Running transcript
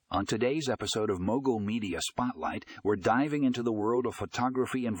On today's episode of Mogul Media Spotlight, we're diving into the world of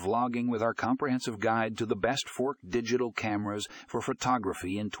photography and vlogging with our comprehensive guide to the best forked digital cameras for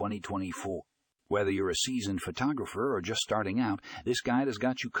photography in 2024. Whether you're a seasoned photographer or just starting out, this guide has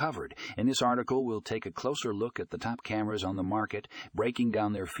got you covered. In this article, we'll take a closer look at the top cameras on the market, breaking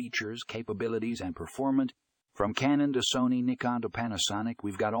down their features, capabilities, and performance. From Canon to Sony, Nikon to Panasonic,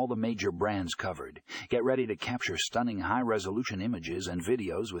 we've got all the major brands covered. Get ready to capture stunning high-resolution images and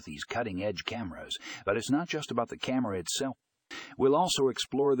videos with these cutting-edge cameras. But it's not just about the camera itself. We'll also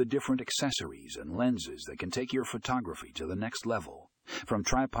explore the different accessories and lenses that can take your photography to the next level. From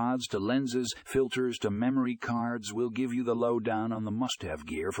tripods to lenses, filters to memory cards, we'll give you the lowdown on the must-have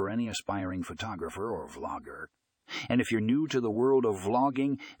gear for any aspiring photographer or vlogger. And if you're new to the world of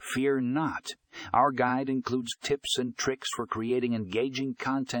vlogging, fear not. Our guide includes tips and tricks for creating engaging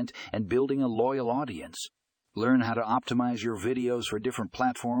content and building a loyal audience. Learn how to optimize your videos for different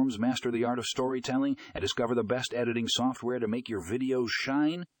platforms, master the art of storytelling, and discover the best editing software to make your videos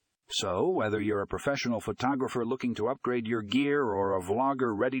shine. So, whether you're a professional photographer looking to upgrade your gear or a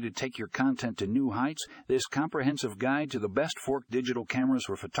vlogger ready to take your content to new heights, this comprehensive guide to the best forked digital cameras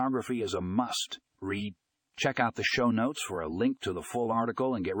for photography is a must-read. Check out the show notes for a link to the full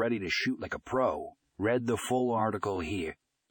article and get ready to shoot like a pro. Read the full article here.